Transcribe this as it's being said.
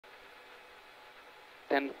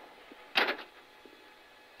10,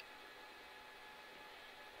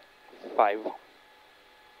 5,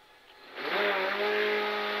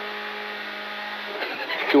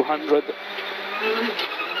 200,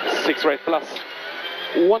 6 right plus,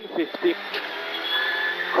 150,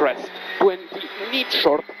 crest, 20, need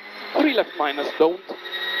short, 3 left minus, don't,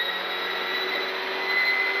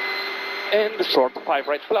 and short, 5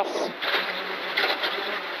 right plus,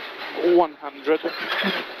 100,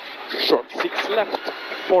 short, 6 left,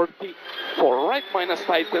 40, 4 right minus,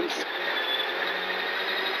 tightens,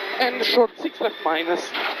 and short 6 left minus,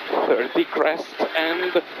 30 crest,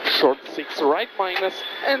 and short 6 right minus,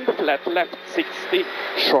 and flat left 60,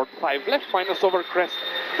 short 5 left minus over crest,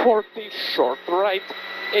 40, short right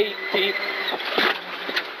 80,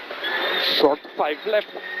 short 5 left,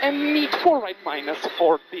 and need 4 right minus,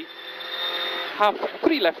 40, half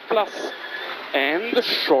 3 left plus, and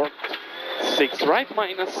short 6 right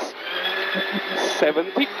minus,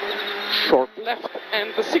 70, short left,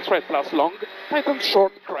 and 6 right plus long, tighten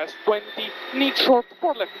short, crest 20, need short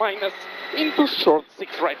 4 left minus, into short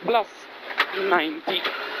 6 right plus, 90,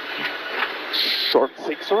 short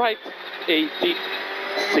 6 right, 80,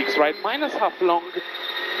 6 right minus, half long,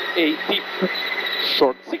 80,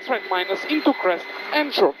 short 6 right minus, into crest,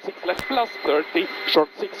 and short 6 left plus, 30, short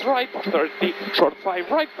 6 right, 30, short 5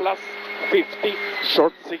 right plus, 50,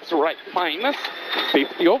 short 6 right minus,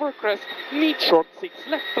 50 over crest, need short 6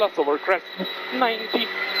 left plus over crest, 90,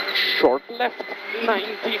 short left,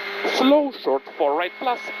 90, slow short 4 right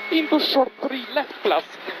plus, into short 3 left plus,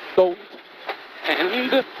 don't,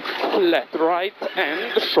 and flat right,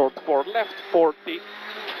 and short 4 left, 40,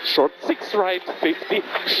 short 6 right, 50,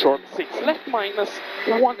 short 6 left minus,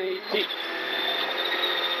 180,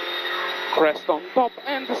 crest on top,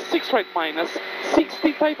 and 6 right minus,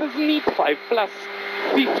 60, tightens, need 5 plus,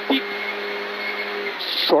 50,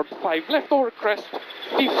 short 5 left over crest,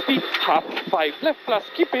 50, half 5 left plus,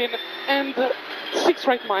 keep in, and 6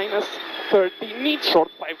 right minus, 30, need short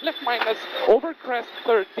 5 left minus, over crest,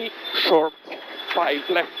 30, short 5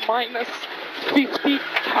 left minus, 50,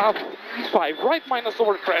 half 5 right minus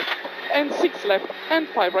over crest, and 6 left, and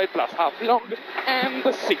 5 right plus, half long, and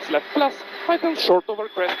 6 left plus, tighten short over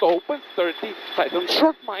crest, opens, 30, tighten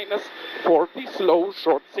short minus, 40, slow,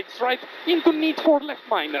 short 6 right, into need 4 left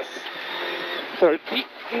minus, 30,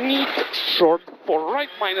 need short 4 right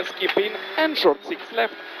minus, keep in, and short 6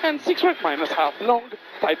 left, and 6 right minus, half long,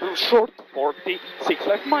 tighten short, 40, 6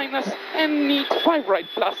 left minus, and need 5 right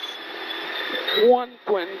plus,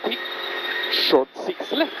 120, short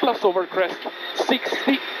 6 left plus over crest,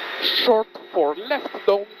 60, short 4 left,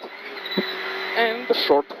 don't, and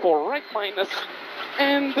short 4 right minus,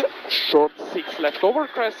 and short 6 left over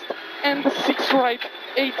crest, and 6 right,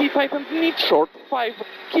 80, tighten, need short 5,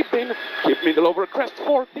 keep in, keep middle over crest,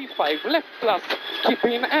 40, 5 left plus, keep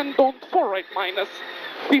in, and don't, 4 right minus,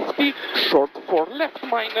 50, short 4 left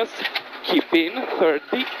minus, keep in,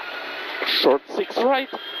 30, short 6 right,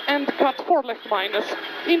 and cut 4 left minus,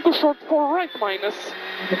 into short 4 right minus,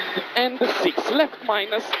 and 6 left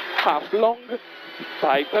minus, half long,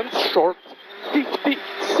 tightens, short, 50,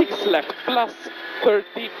 6 left plus,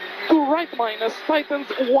 30, 2 right minus, tightens,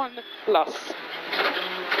 1 plus,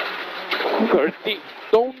 30,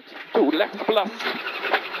 don't, 2 left plus,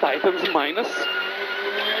 tightens minus,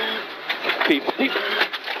 50,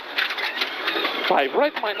 5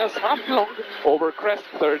 right minus, half long, over crest,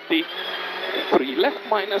 30, 3 left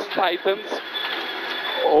minus, tightens,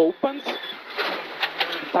 opens,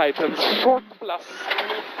 tightens short plus,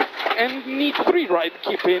 and need 3 right,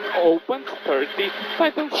 keep in, opens, 30,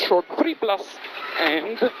 tightens short 3 plus,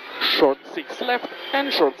 and short 6 left,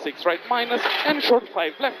 and short 6 right minus, and short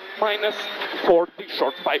 5 left minus, 40,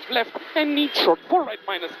 short 5 left, and need short 4 right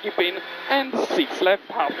minus, keep in, and 6 left,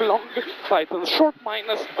 half long, tightens short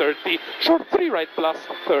minus, 30, short 3 right plus,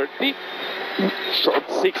 30, short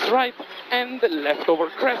 6 right, and left over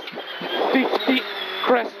crest, 50,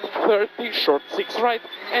 crest, 30, short 6 right,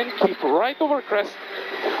 and keep right over crest,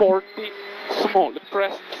 40, small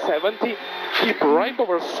crest, 70, keep right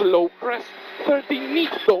over slow crest, 30, need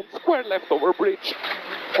don't, square left over bridge,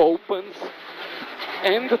 opens,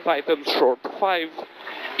 and tightens short 5,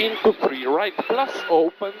 into 3 right plus,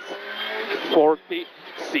 opens, 40,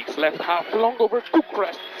 6 left half long over 2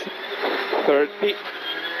 crests, 30,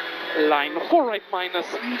 line 4 right minus,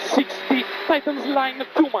 60, tightens line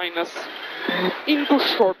 2 minus, into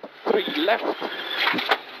short 3 left,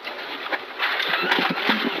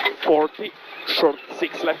 40, short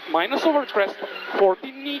 6 left minus over crest,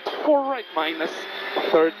 40, need 4 right minus,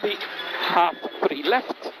 30, half 3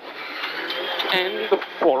 left, and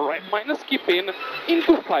 4 right minus, keep in,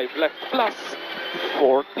 into 5 left plus,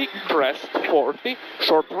 40, crest, 40,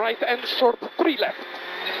 short right and short 3 left.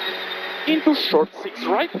 Into short 6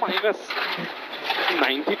 right minus,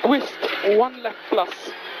 90 twist, 1 left plus.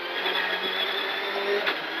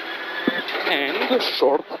 And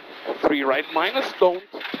short 3 right minus, don't.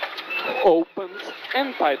 Opens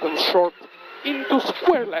and tightens short into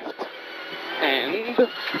square left. And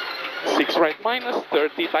 6 right minus,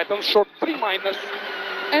 30, tightens short 3 minus,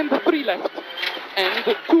 and 3 left.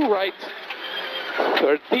 And 2 right,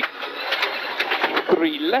 30,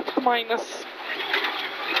 3 left minus,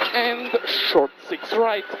 and short 6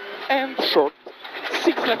 right, and short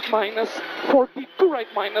 6 left minus, 40, 2 right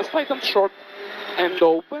minus, tightens short, and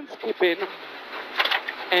opens, keep in,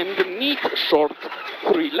 and neat short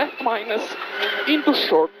 3 left minus, into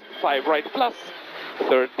short 5 right plus,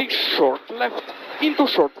 30, short left, into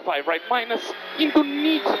short 5 right minus, into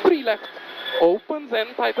neat 3 left, opens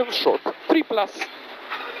and tightens short 3 plus,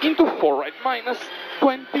 into 4 right minus,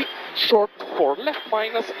 20, short 4 left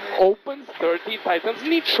minus, opens 30, tightens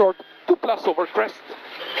neat short 2 plus over crest,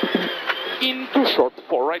 into short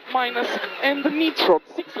 4 right minus, and neat short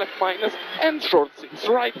 6 left minus, and short 6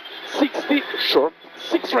 right, 60, short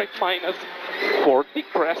 6 right minus, 40,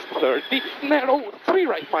 crest 30, narrow 3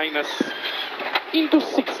 right minus, into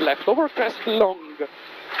 6 left over crest, long,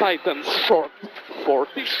 tightens short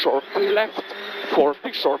 40, short left,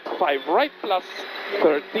 40, short 5 right plus,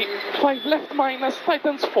 30, 5 left minus,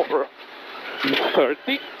 tightens 4,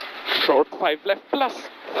 30, short 5 left plus,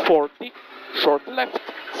 40, short left,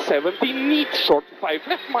 70, neat short 5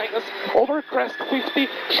 left minus, over crest 50,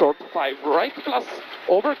 short 5 right plus,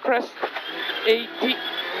 over crest 80,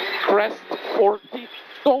 crest 40,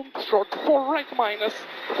 don't, short 4 right minus,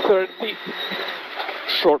 30,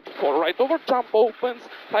 short 4 right over jump, opens,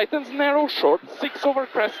 tightens narrow, short 6 over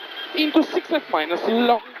crest, into 6 left minus,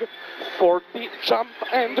 long, 40, jump,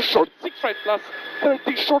 and short 6 right plus,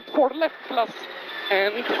 30, short 4 left plus,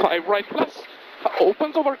 and 5 right plus,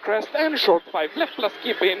 opens over crest, and short 5 left plus,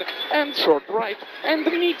 keep in, and short right, and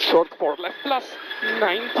neat short 4 left plus,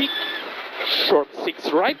 90, short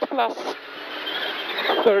 6 right plus,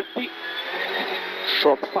 30,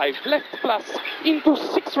 short 5 left plus, into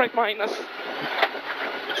 6 right minus,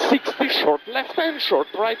 60, short left and short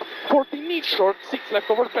right, 40, neat short, 6 left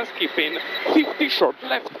over crest, keep in, 50, short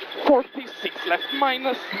left, 46 left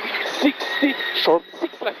minus, 60, short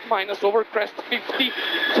 6 left minus over crest, 50,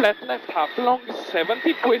 flat left, half long,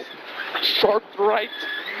 70, twist, short right,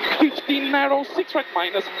 50, narrow, 6 right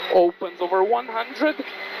minus, opens over 100,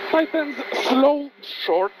 tightens, slow,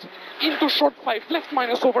 short, into short 5 left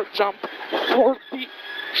minus over jump, 40,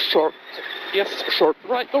 short, yes, short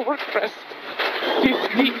right over crest,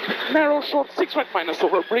 50, narrow short 6 right minus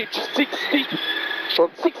over bridge, 60,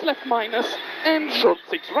 short 6 left minus, and short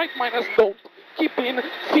 6 right minus, don't, keep in,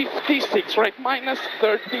 56 right minus,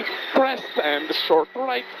 30, crest and short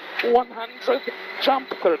right, 100, jump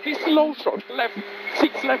 30, slow short left,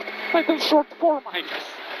 6 left, tighten short 4 minus,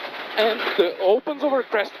 and opens over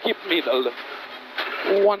crest, keep middle,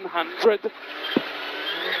 100,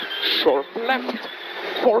 short left,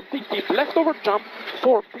 40, keep left over jump,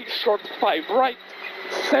 40, short 5 right,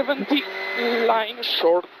 70, line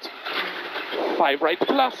short, 5 right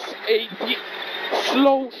plus, 80,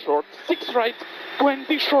 slow short, 6 right,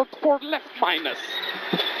 20, short 4 left minus,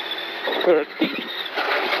 30,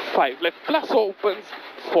 5 left plus, opens,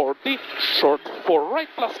 40, short 4 right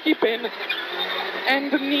plus, keep in,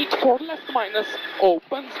 and neat 4 left minus,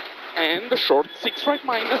 opens, and short 6 right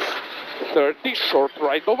minus, 30, short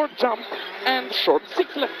right over jump, and short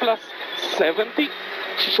 6 left plus, 70,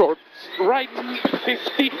 short right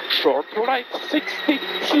 50, short right 60,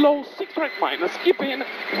 slow 6 right minus, keep in,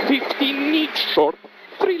 50, neat short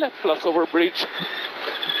 3 left plus over bridge,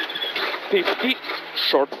 50,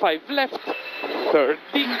 short 5 left, 30,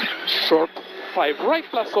 short 5 right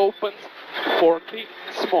plus, opens, 40,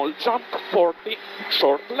 small jump, 40,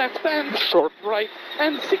 short left and short right,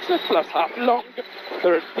 and 6 left plus half long,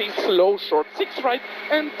 30, slow short 6 right,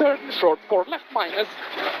 and turn short 4 left minus,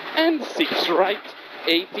 and 6 right,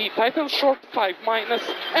 80, tighten short 5 minus,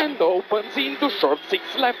 and opens into short 6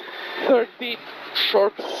 left, 30,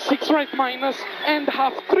 short 6 right minus, and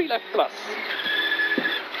half 3 left plus,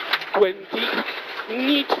 20,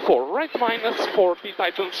 neat 4 right minus, 40,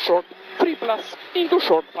 tighten short 3 plus, into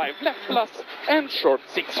short 5 left plus, and short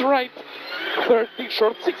 6 right, 30,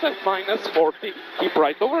 short 6 left minus, 40, keep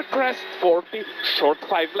right over crest, 40, short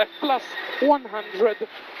 5 left plus, 100,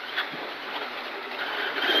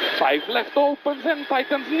 5 left opens and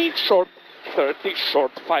tightens neat short, 30,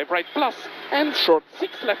 short 5 right plus, and short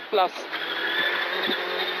 6 left plus,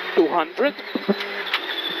 200,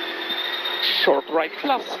 short right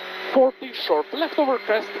plus, 40 short left over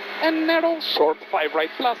crest, and narrow short 5 right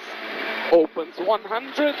plus. Opens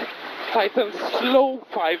 100, tightens slow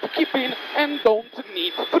 5, keep in, and don't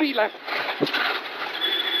need 3 left.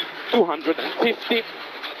 250.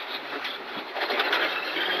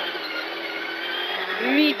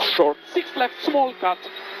 Need short 6 left, small cut,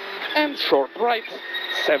 and short right.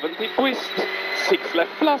 70 twist, 6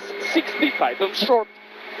 left plus, 60 tightens short,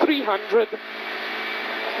 300.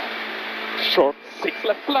 Short 6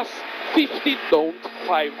 left plus, 50 don't,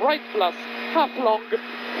 5 right plus, half long,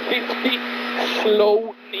 50,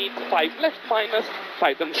 slow, need 5 left minus,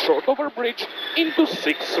 tightens short over bridge, into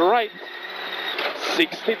 6 right.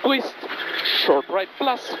 60 twist, short right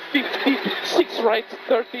plus, 50, 6 right,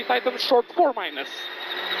 30, tightens short 4 minus.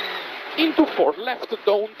 Into 4 left,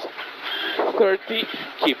 don't, 30,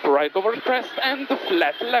 keep right over crest, and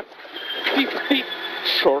flat left, 50,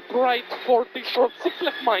 short right, 40, short 6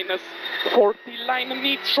 left minus, 40, line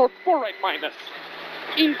need short 4 right minus,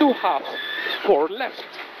 into half, 4 left,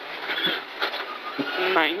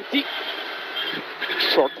 90,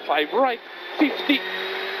 short 5 right, 50,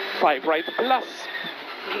 5 right plus,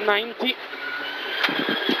 90,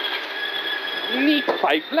 need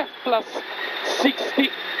 5 left plus, 60,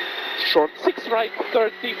 short 6 right,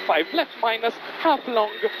 30, 5 left minus, half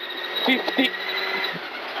long, 50,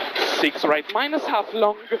 6 right minus, half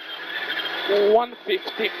long,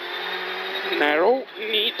 150, narrow,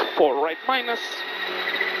 need 4 right minus,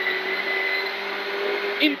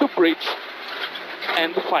 into bridge,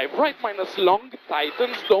 and 5 right minus, long,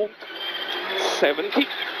 tightens, don't, 70,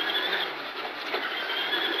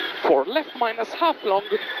 4 left minus, half long,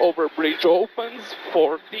 over bridge opens,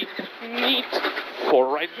 40, need,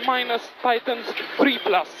 4 right minus, tightens, 3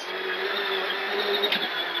 plus,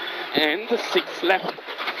 and 6 left,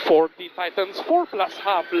 40, tightens, 4 plus,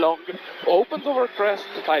 half long, opens over crest,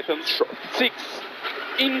 tightens short, 6,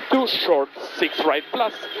 into short, 6 right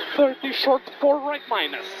plus, 30, short, 4 right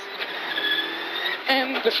minus,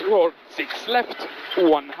 and short, 6 left,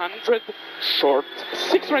 100, short,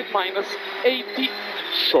 6 right minus, 80,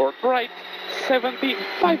 short right, 70,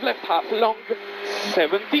 5 left, half long,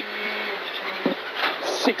 70,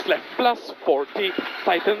 6 left plus, 40,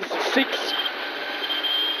 tightens, 6,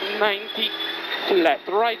 90, flat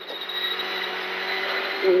right,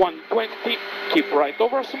 120, keep right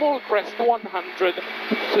over small crest, 100,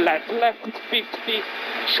 flat left, 50,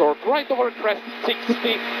 short right over crest,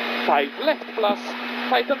 60, 5 left plus,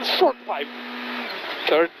 tightens short 5,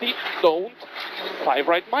 30, don't, 5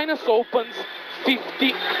 right minus, opens,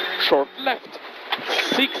 50, short left,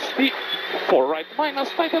 60, 4 right minus,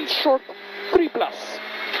 tightens short, 3 plus,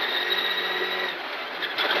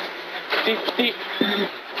 50,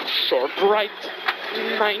 short right,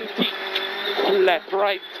 90, flat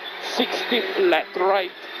right, 60, flat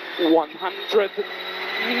right, 100,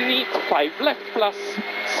 need 5 left plus,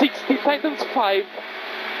 60, tightens 5,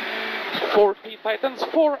 40, tightens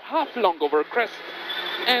 4, half long over crest,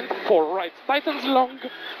 and 4 right, tightens long,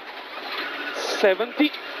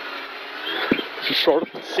 70, short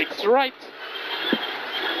 6 right,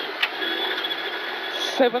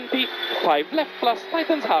 70, 5 left plus,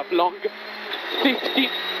 tightens half long, 50,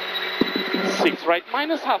 6 right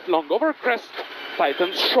minus, half long over crest,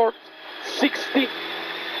 tightens short, 60,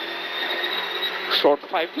 short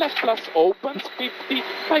 5 left plus, opens, 50,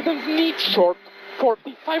 tightens need short,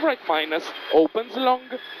 40, 5 right minus, opens long,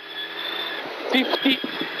 50,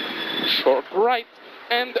 short right,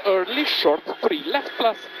 and early short 3 left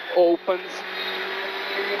plus, opens,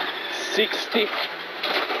 60,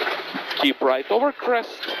 keep right over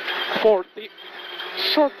crest, 40,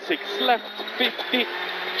 short 6 left, 50,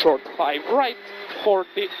 short 5 right,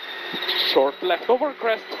 40, short left over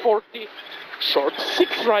crest, 40, short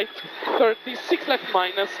 6 right, 30, 6 left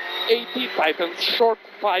minus, 80, tightens short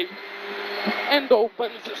 5, and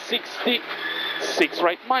opens, 60, 6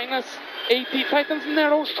 right minus, 80, tightens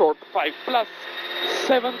narrow, short 5 plus,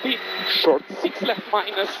 70, short 6 left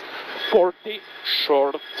minus, 40,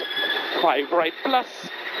 short 5 right plus,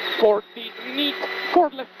 40, neat, 4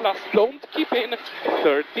 left plus, don't, keep in,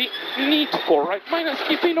 30, neat, 4 right minus,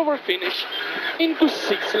 keep in over finish, into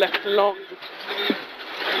 6 left long,